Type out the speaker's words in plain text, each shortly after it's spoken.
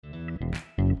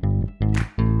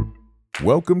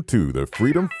Welcome to the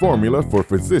Freedom Formula for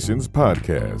Physicians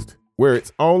podcast, where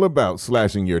it's all about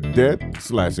slashing your debt,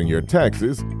 slashing your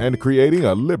taxes, and creating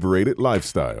a liberated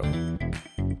lifestyle.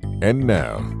 And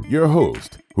now, your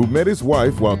host, who met his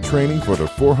wife while training for the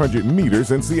 400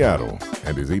 meters in Seattle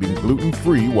and is eating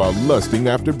gluten-free while lusting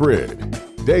after bread,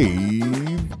 Dave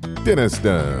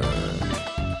Denniston.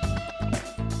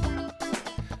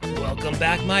 Welcome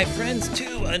back, my friends,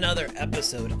 to another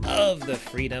episode of the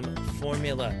Freedom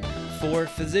Formula for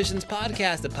Physicians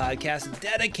podcast, a podcast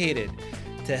dedicated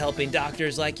to helping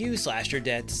doctors like you slash your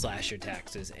debt, slash your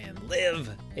taxes, and live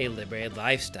a liberated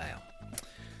lifestyle.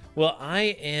 Well, I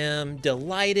am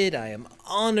delighted, I am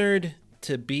honored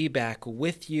to be back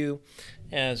with you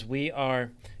as we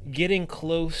are getting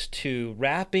close to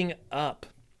wrapping up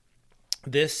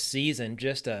this season.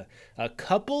 Just a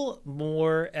couple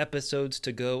more episodes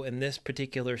to go in this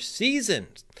particular season,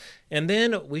 and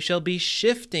then we shall be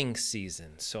shifting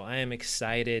seasons. So I am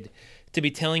excited to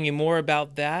be telling you more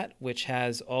about that, which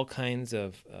has all kinds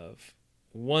of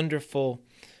wonderful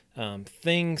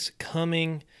things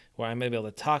coming, where I'm able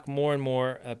to talk more and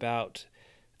more about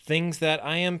things that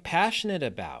I am passionate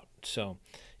about. So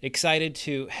excited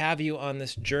to have you on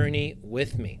this journey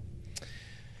with me.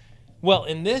 Well,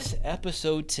 in this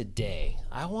episode today,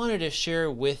 I wanted to share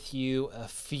with you a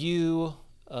few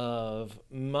of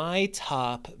my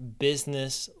top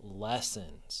business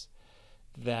lessons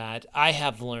that I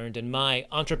have learned in my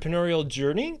entrepreneurial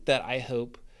journey that I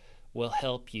hope will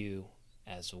help you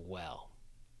as well.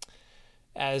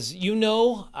 As you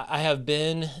know, I have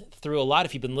been through a lot.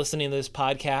 If you've been listening to this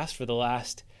podcast for the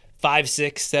last 5,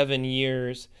 6, 7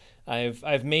 years,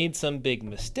 I've made some big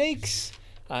mistakes.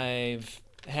 I've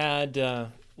had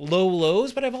low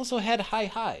lows, but I've also had high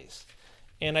highs.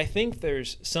 And I think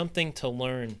there's something to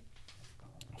learn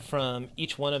from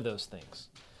each one of those things.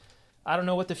 I don't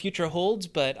know what the future holds,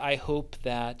 but I hope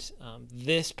that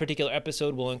this particular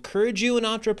episode will encourage you in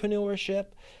entrepreneurship.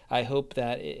 I hope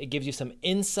that it gives you some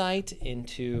insight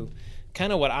into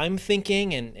kind of what I'm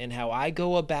thinking and how I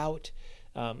go about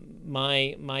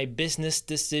my business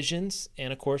decisions.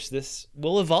 And of course, this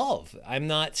will evolve. I'm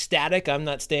not static. I'm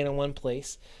not staying in one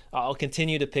place. I'll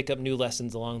continue to pick up new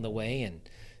lessons along the way and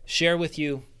share with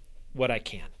you what I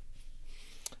can.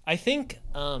 I think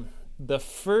the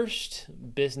first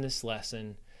business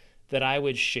lesson that I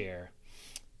would share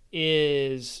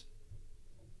is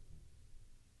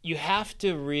you have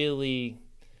to really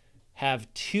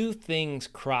have two things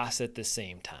cross at the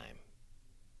same time: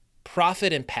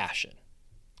 profit and passion.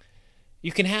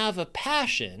 You can have a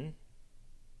passion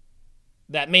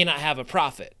that may not have a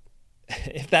profit.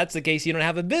 If that's the case, you don't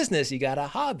have a business, you got a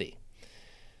hobby.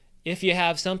 If you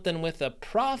have something with a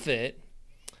profit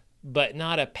but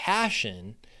not a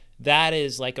passion, that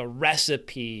is like a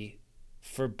recipe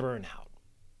for burnout.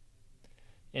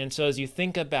 And so as you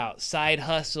think about side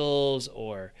hustles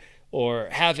or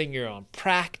having your own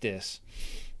practice,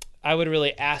 I would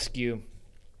really ask you,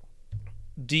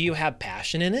 do you have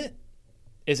passion in it?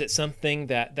 Is it something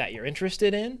that you're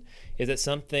interested in? Is it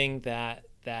something that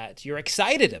you're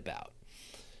excited about?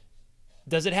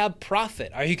 Does it have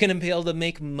profit? Are you going to be able to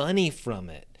make money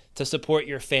from it to support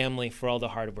your family for all the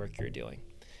hard work you're doing?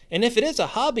 And if it is a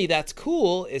hobby, that's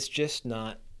cool. It's just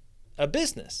not a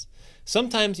business.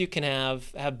 Sometimes you can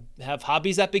have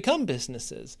hobbies that become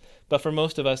businesses, but for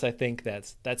most of us, I think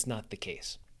that's not the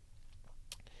case.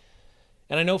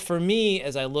 And I know for me,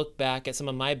 as I look back at some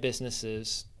of my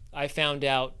businesses, I found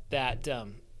out that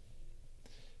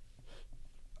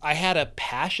I had a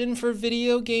passion for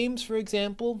video games, for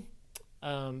example,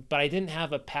 but I didn't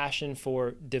have a passion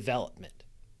for development.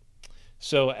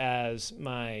 So as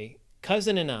my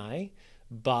cousin and I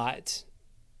bought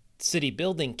City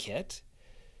Building Kit,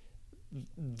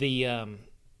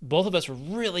 both of us were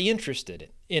really interested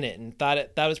in it and thought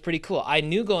it was pretty cool. I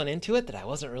knew going into it that I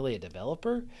wasn't really a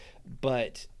developer,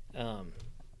 but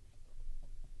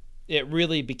it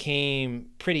really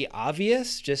became pretty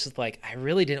obvious, just like I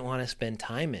really didn't want to spend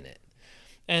time in it.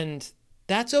 And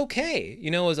that's okay. You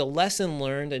know, it was a lesson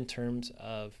learned in terms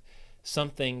of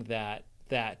something that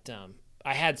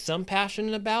I had some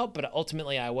passion about, but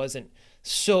ultimately I wasn't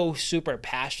so super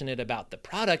passionate about the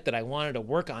product that I wanted to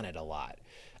work on it a lot.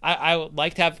 I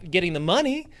liked getting the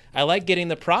money. I like getting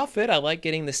the profit. I like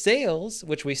getting the sales,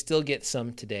 which we still get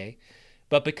some today.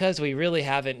 But because we really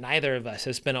neither of us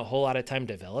has spent a whole lot of time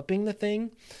developing the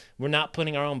thing, we're not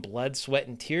putting our own blood, sweat,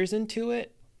 and tears into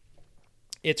it,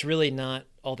 it's really not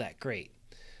all that great.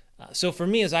 So for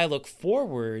me, as I look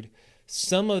forward,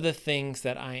 some of the things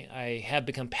that I have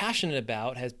become passionate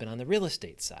about has been on the real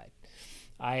estate side.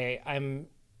 I'm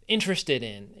interested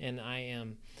in and I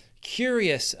am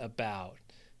curious about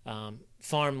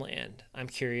farmland. I'm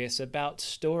curious about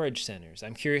storage centers.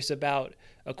 I'm curious about,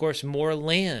 of course, more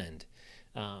land.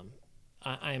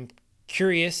 I'm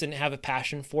curious and have a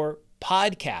passion for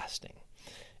podcasting.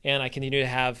 And I continue to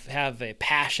have a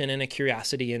passion and a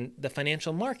curiosity in the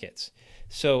financial markets.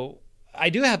 So I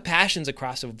do have passions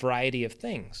across a variety of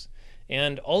things,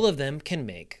 and all of them can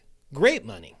make great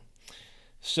money.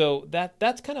 So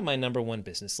that's kind of my number one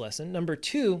business lesson. Number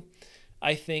two,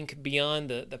 I think beyond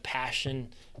the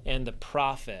passion and the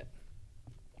profit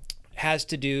has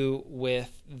to do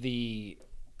with the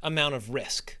amount of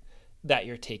risk that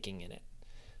you're taking in it.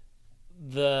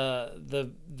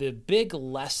 The big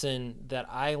lesson that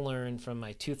I learned from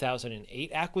my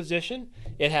 2008 acquisition,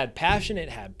 it had passion, it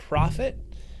had profit,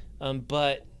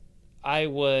 but I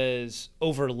was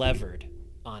over-levered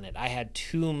on it. I had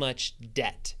too much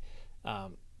debt.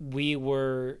 We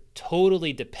were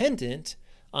totally dependent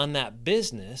on that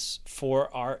business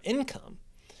for our income.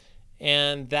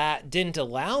 And that didn't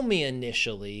allow me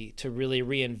initially to really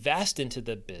reinvest into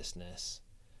the business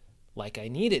like I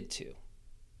needed to.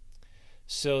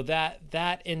 So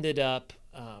that ended up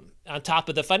on top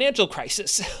of the financial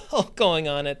crisis going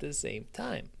on at the same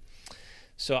time.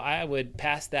 So I would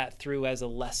pass that through as a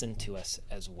lesson to us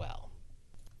as well.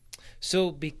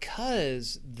 So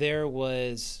because there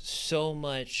was so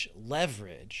much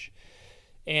leverage,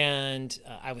 and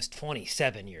I was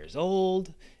 27 years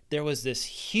old, there was this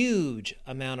huge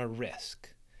amount of risk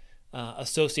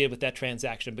associated with that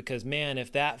transaction because, man,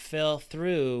 if that fell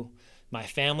through, my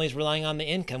family's relying on the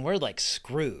income, we're like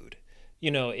screwed,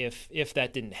 if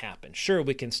that didn't happen. Sure,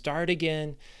 we can start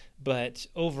again, but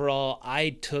overall, I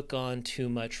took on too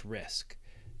much risk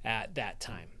at that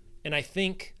time. And I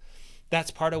think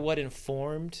that's part of what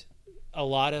informed a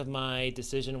lot of my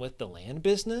decision with the land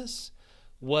business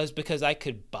was because I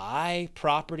could buy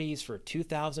properties for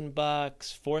 $2,000,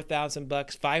 $4,000,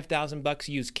 $5,000,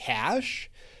 use cash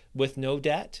with no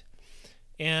debt.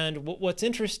 And what's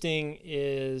interesting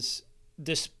is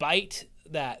despite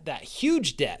that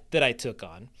huge debt that I took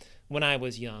on when I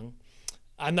was young,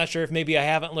 I'm not sure if maybe I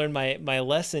haven't learned my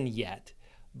lesson yet,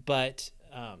 but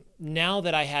now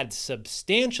that I had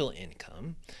substantial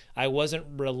income, I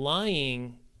wasn't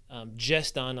relying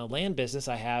just on a land business.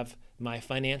 I have my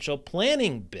financial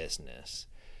planning business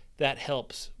that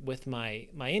helps with my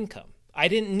income. I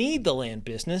didn't need the land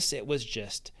business. It was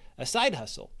just a side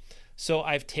hustle. So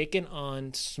I've taken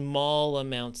on small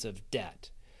amounts of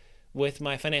debt. With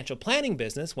my financial planning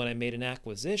business, when I made an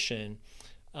acquisition,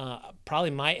 probably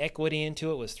my equity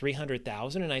into it was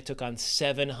 $300,000, and I took on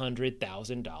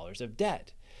 $700,000 of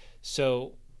debt.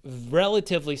 So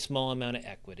relatively small amount of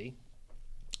equity,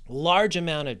 large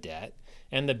amount of debt,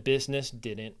 and the business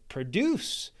didn't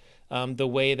produce the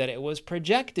way that it was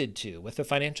projected to with the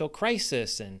financial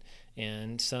crisis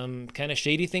and some kind of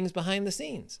shady things behind the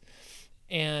scenes.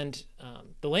 And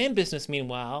the land business,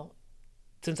 meanwhile,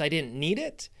 since I didn't need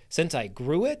it, since I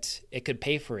grew it, it could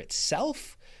pay for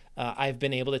itself. I've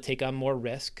been able to take on more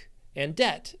risk and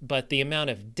debt, but the amount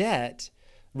of debt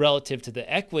relative to the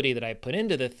equity that I put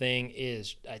into the thing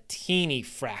is a teeny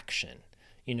fraction.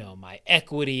 My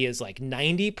equity is like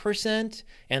 90%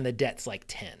 and the debt's like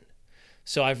 10.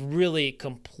 So I've really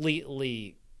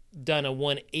completely done a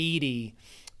 180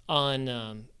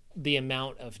 on the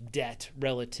amount of debt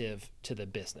relative to the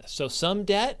business. So some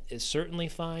debt is certainly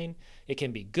fine. It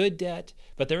can be good debt,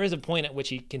 but there is a point at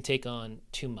which you can take on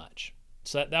too much.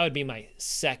 So that would be my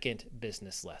second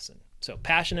business lesson. So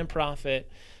passion and profit,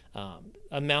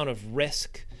 amount of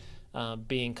risk,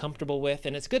 being comfortable with,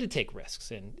 and it's good to take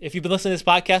risks. And if you've been listening to this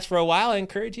podcast for a while, I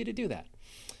encourage you to do that.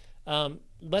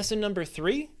 Lesson number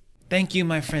 3. Thank you,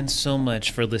 my friends, so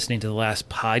much for listening to the last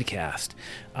podcast.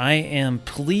 I am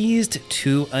pleased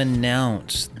to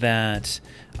announce that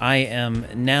I am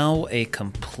now a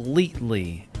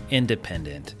completely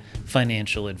independent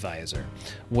financial advisor,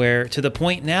 where to the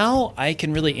point now I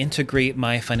can really integrate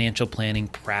my financial planning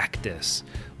practice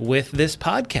with this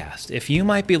podcast. If you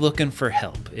might be looking for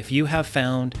help, if you have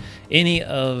found any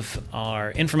of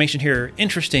our information here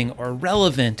interesting or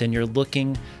relevant and you're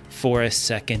looking for a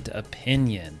second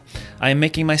opinion, I am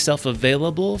making myself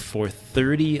available for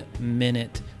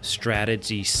 30-minute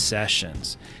strategy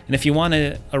sessions. And if you want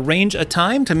to arrange a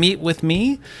time to meet with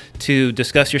me to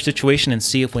discuss your situation and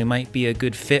see if we might be a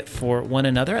good fit for one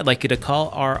another, I'd like you to call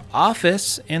our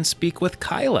office and speak with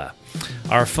Kyla.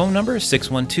 Our phone number is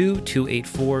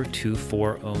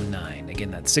 612-284-2409.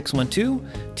 Again, that's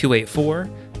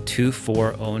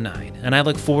 612-284-2409. And I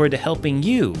look forward to helping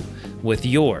you with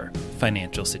your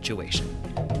financial situation.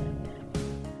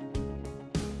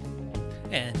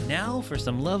 And now for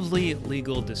some lovely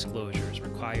legal disclosures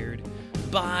required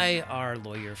by our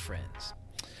lawyer friends.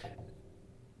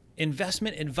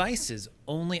 Investment advice is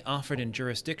only offered in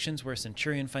jurisdictions where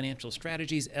Centurion Financial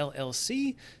Strategies,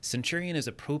 LLC, Centurion is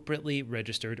appropriately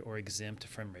registered or exempt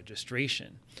from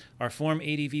registration. Our Form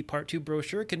ADV Part 2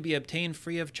 brochure can be obtained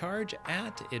free of charge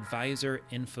at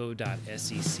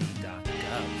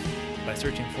advisorinfo.sec.gov by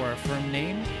searching for our firm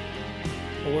name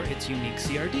or its unique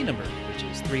CRD number, which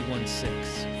is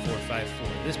 316454.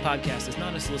 This podcast is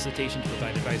not a solicitation to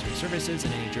provide advisory services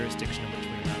in any jurisdiction in which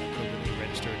we are not appropriately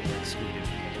registered or excluded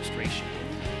from registration.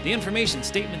 The information,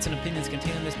 statements, and opinions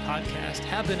contained in this podcast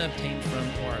have been obtained from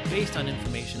or are based on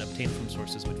information obtained from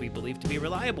sources which we believe to be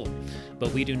reliable,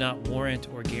 but we do not warrant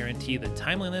or guarantee the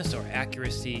timeliness or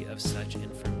accuracy of such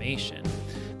information.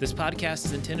 This podcast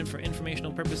is intended for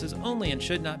informational purposes only and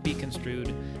should not be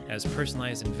construed as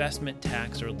personalized investment,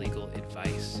 tax, or legal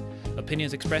advice.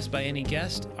 Opinions expressed by any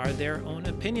guest are their own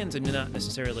opinions and do not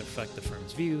necessarily reflect the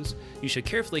firm's views. You should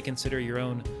carefully consider your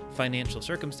own financial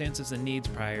circumstances and needs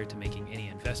prior to making any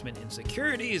investment in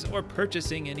securities or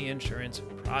purchasing any insurance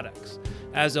products.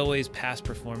 As always, past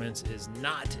performance is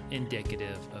not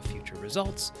indicative of future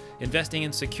results. Investing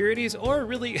in securities or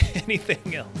really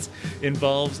anything else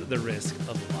involves the risk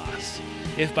of loss.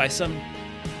 If by some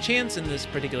chance in this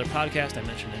particular podcast I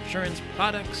mentioned insurance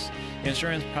products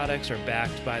are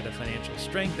backed by the financial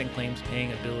strength and claims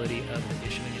paying ability of the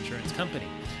issuing insurance company.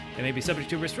 They may be subject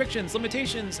to restrictions,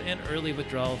 limitations, and early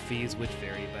withdrawal fees which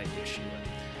vary by issuer.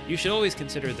 You should always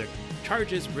consider the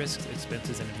charges, risks,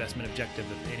 expenses, and investment objective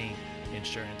of any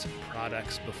insurance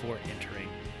products before entering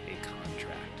a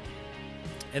contract.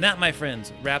 And that, my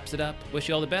friends, wraps it up. Wish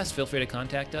you all the best. Feel free to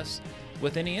contact us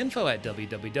with any info at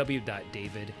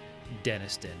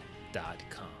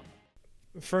www.daviddenniston.com.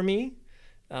 For me,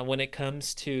 when it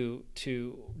comes to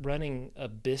running a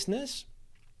business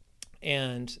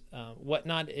and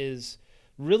whatnot, is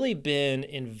really been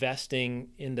investing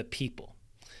in the people.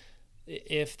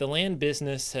 If the land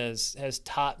business has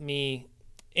taught me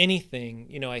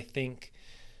anything, I think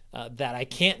that I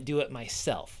can't do it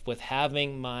myself. With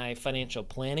having my financial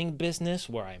planning business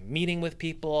where I'm meeting with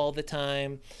people all the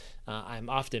time, I'm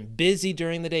often busy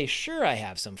during the day. Sure, I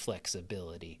have some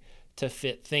flexibility to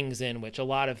fit things in, which a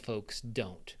lot of folks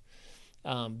don't.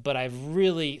 But I've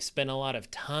really spent a lot of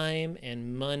time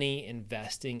and money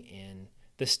investing in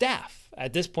the staff.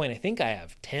 At this point, I think I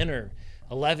have 10 or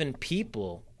 11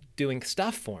 people doing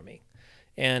stuff for me.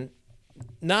 And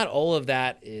not all of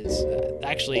that is,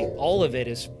 actually all of it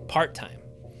is part-time.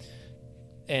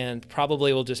 And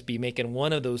probably will just be making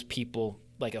one of those people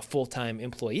like a full-time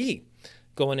employee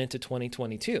going into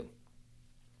 2022.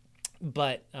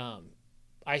 But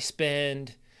I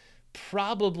spend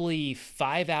probably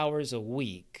 5 hours a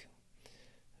week,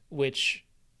 which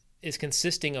is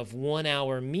consisting of 1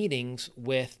 hour meetings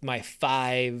with my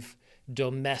 5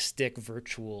 domestic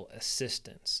virtual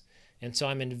assistants. And so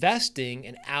I'm investing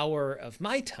an hour of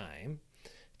my time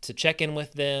to check in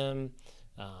with them,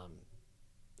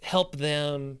 help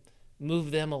them,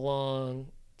 move them along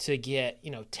to get,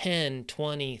 10,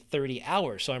 20, 30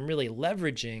 hours. So I'm really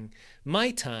leveraging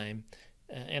my time.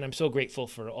 And I'm so grateful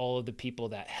for all of the people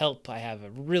that help. I have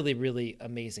a really, really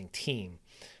amazing team.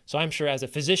 So I'm sure as a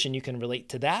physician, you can relate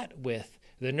to that with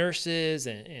the nurses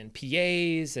and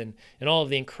PAs and all of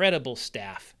the incredible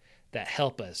staff that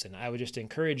help us. And I would just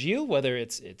encourage you, whether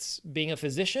it's being a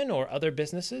physician or other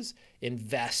businesses,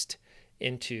 invest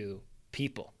into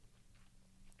people.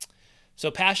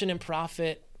 So passion and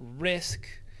profit, risk,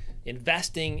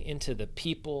 investing into the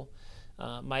people.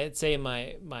 I'd say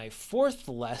my fourth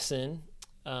lesson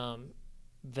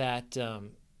that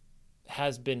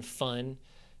has been fun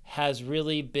has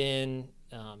really been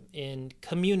in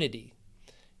community,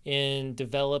 in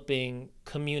developing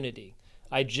community.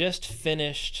 I just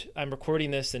finished, I'm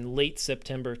recording this in late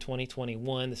September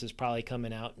 2021. This is probably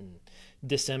coming out in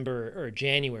December or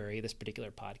January, this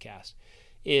particular podcast,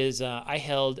 I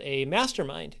held a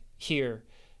mastermind here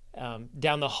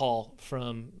down the hall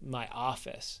from my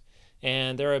office.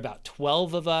 And there are about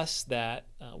 12 of us that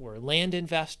were land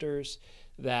investors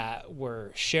that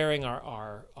were sharing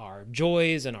our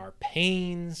joys and our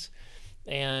pains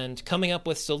and coming up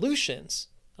with solutions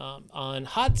on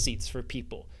hot seats for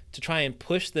people to try and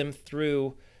push them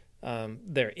through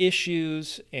their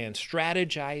issues and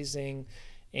strategizing.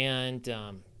 And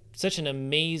such an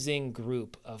amazing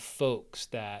group of folks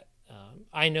that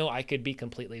I know I could be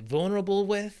completely vulnerable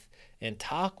with and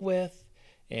talk with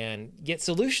and get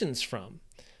solutions from.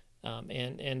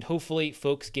 And hopefully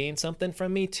folks gain something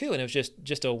from me too. And it was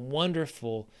just a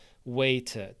wonderful way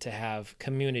to have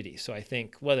community. So I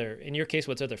think whether in your case,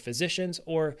 what's other physicians,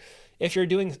 or if you're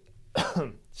doing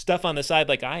stuff on the side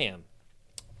like I am,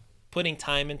 putting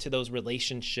time into those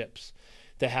relationships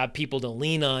to have people to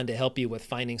lean on to help you with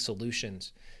finding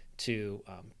solutions to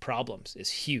problems is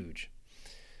huge.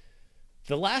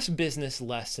 The last business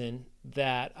lesson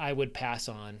that I would pass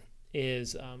on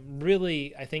is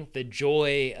really, I think, the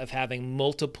joy of having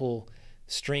multiple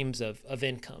streams of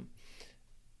income.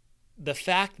 The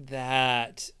fact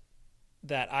that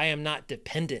I am not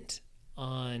dependent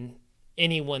on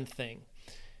any one thing.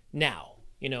 Now,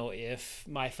 if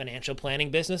my financial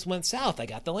planning business went south, I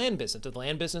got the land business. If the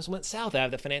land business went south, I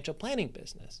have the financial planning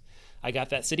business. I got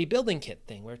that city building kit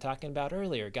thing we were talking about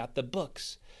earlier, got the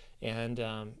books, and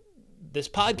this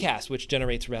podcast, which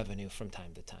generates revenue from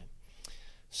time to time.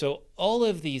 So all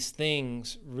of these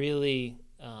things really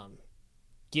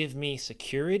give me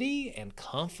security and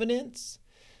confidence.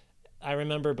 I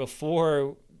remember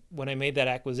before, when I made that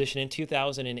acquisition in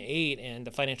 2008 and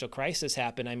the financial crisis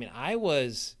happened, I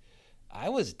was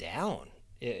down.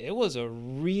 It was a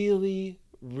really,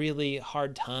 really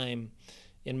hard time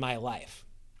in my life.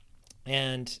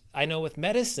 And I know with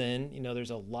medicine,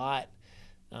 there's a lot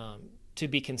to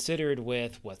be considered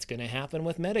with what's going to happen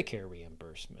with Medicare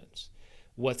reimbursements,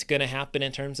 what's going to happen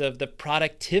in terms of the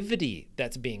productivity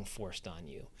that's being forced on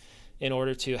you in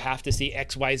order to have to see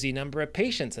XYZ number of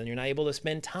patients, and you're not able to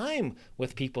spend time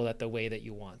with people the way that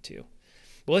you want to.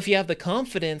 Well, if you have the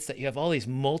confidence that you have all these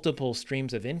multiple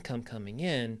streams of income coming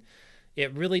in,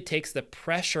 it really takes the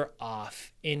pressure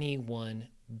off any one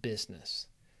business.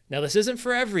 Now, this isn't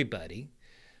for everybody,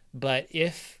 but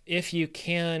if you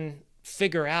can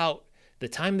figure out the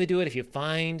time to do it, if you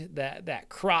find that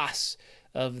cross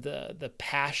of the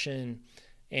passion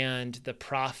and the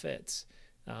profits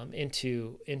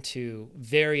into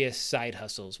various side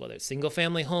hustles, whether it's single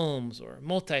family homes or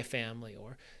multifamily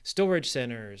or storage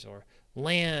centers or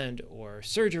land or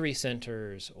surgery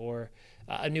centers or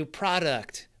a new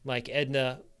product like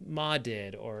Edna Ma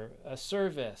did, or a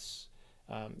service,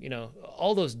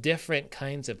 all those different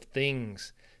kinds of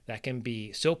things that can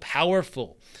be so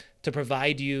powerful to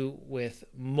provide you with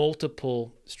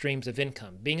multiple streams of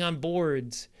income, being on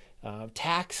boards,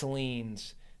 tax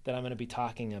liens that I'm going to be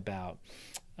talking about,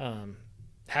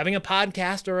 having a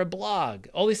podcast or a blog.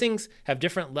 All these things have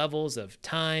different levels of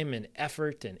time and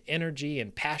effort and energy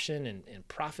and passion and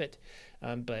profit.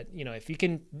 But if you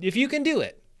can do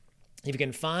it, if you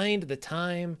can find the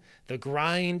time, the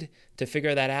grind to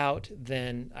figure that out,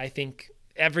 then I think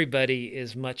everybody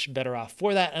is much better off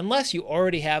for that, unless you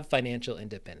already have financial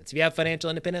independence. If you have financial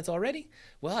independence already,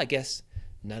 well, I guess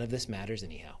none of this matters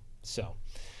anyhow. So,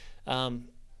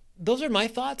 those are my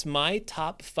thoughts, my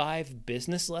top 5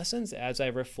 business lessons as I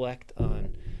reflect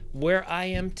on where I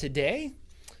am today.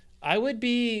 I would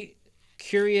be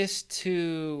curious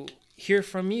to hear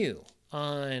from you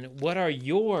on what are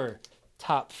your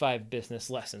top 5 business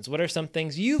lessons. What are some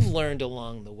things you've learned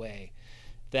along the way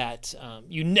that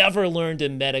you never learned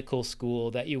in medical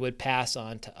school that you would pass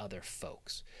on to other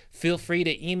folks? Feel free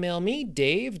to email me,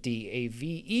 Dave,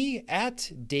 D-A-V-E,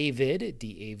 at David,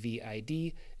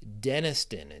 D-A-V-I-D,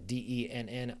 Denniston,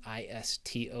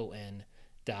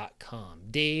 DENNISTON.com.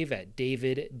 Dave at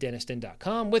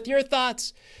daviddenniston.com with your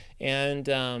thoughts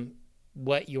and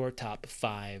what your top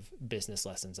 5 business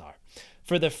lessons are.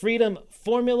 For the Freedom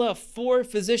Formula for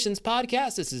Physicians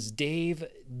podcast, this is Dave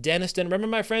Denniston. Remember,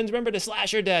 my friends, remember to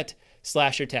slash your debt,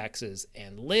 slash your taxes,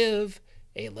 and live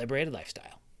a liberated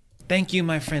lifestyle. Thank you,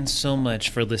 my friends, so much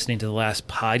for listening to the last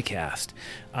podcast.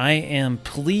 I am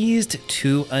pleased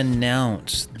to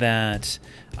announce that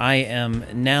I am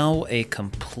now a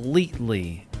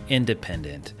completely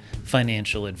independent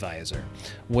financial advisor,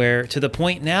 where to the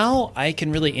point now I can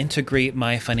really integrate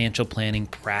my financial planning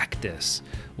practice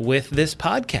with this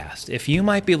podcast. If you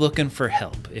might be looking for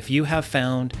help, if you have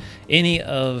found any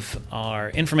of our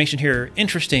information here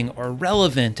interesting or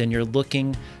relevant and you're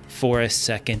looking for a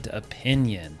second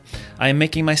opinion, I am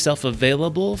making myself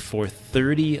available for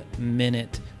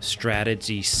 30-minute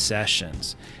strategy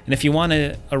sessions. And if you want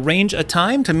to arrange a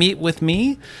time to meet with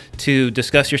me to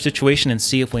discuss your situation and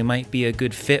see if we might be a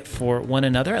good fit for one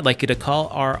another, I'd like you to call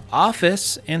our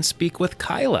office and speak with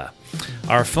Kyla.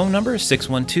 Our phone number is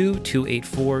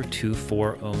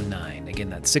 612-284-2409. Again,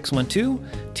 that's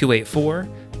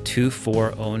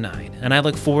 612-284-2409. And I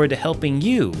look forward to helping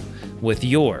you with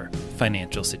your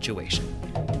financial situation.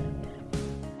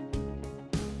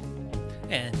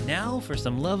 And now for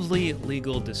some lovely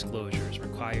legal disclosures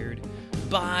required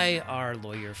by our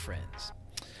lawyer friends.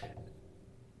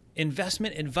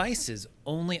 Investment advice is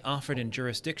only offered in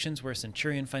jurisdictions where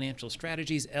Centurion Financial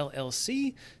Strategies,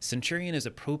 LLC, Centurion is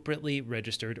appropriately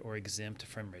registered or exempt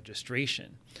from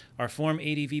registration. Our Form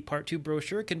ADV Part 2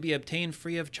 brochure can be obtained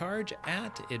free of charge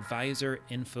at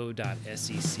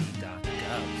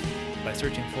advisorinfo.sec.gov by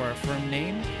searching for our firm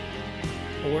name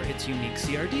or its unique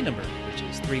CRD number, which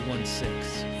is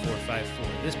 316454.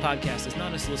 This podcast is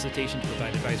not a solicitation to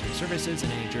provide advisory services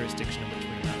in any jurisdiction in which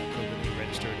we are not appropriately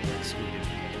registered or excluded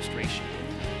from registration.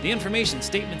 The information,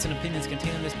 statements, and opinions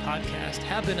contained in this podcast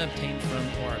have been obtained from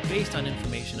or are based on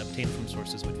information obtained from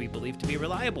sources which we believe to be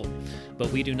reliable, but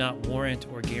we do not warrant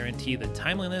or guarantee the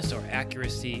timeliness or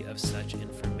accuracy of such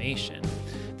information.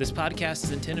 This podcast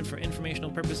is intended for informational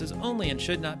purposes only and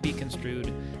should not be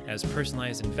construed as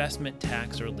personalized investment,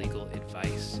 tax, or legal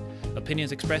advice.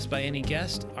 Opinions expressed by any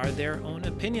guest are their own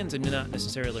opinions and do not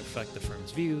necessarily reflect the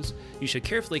firm's views. You should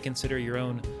carefully consider your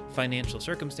own financial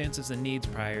circumstances and needs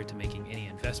prior to making any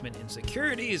investment in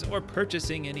securities or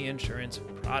purchasing any insurance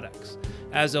products.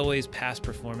 As always, past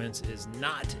performance is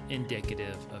not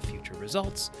indicative of future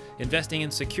results. Investing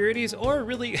in securities or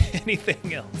really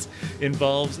anything else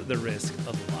involves the risk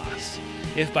of loss.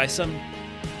 If by some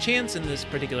chance in this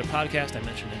particular podcast I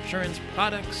mentioned insurance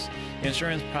products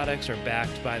are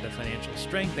backed by the financial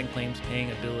strength and claims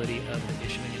paying ability of the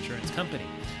issuing insurance company.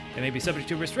 They may be subject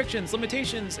to restrictions,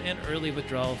 limitations, and early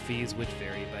withdrawal fees which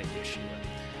vary by issuer.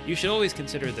 You should always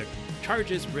consider the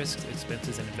charges, risks,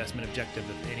 expenses, and investment objective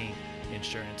of any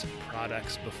insurance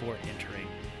products before entering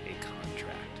a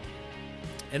contract.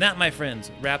 And that, my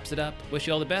friends, wraps it up. Wish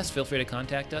you all the best. Feel free to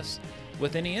contact us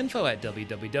with any info at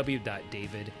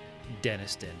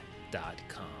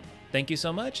www.daviddenniston.com. Thank you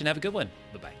so much and have a good one.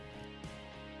 Bye-bye.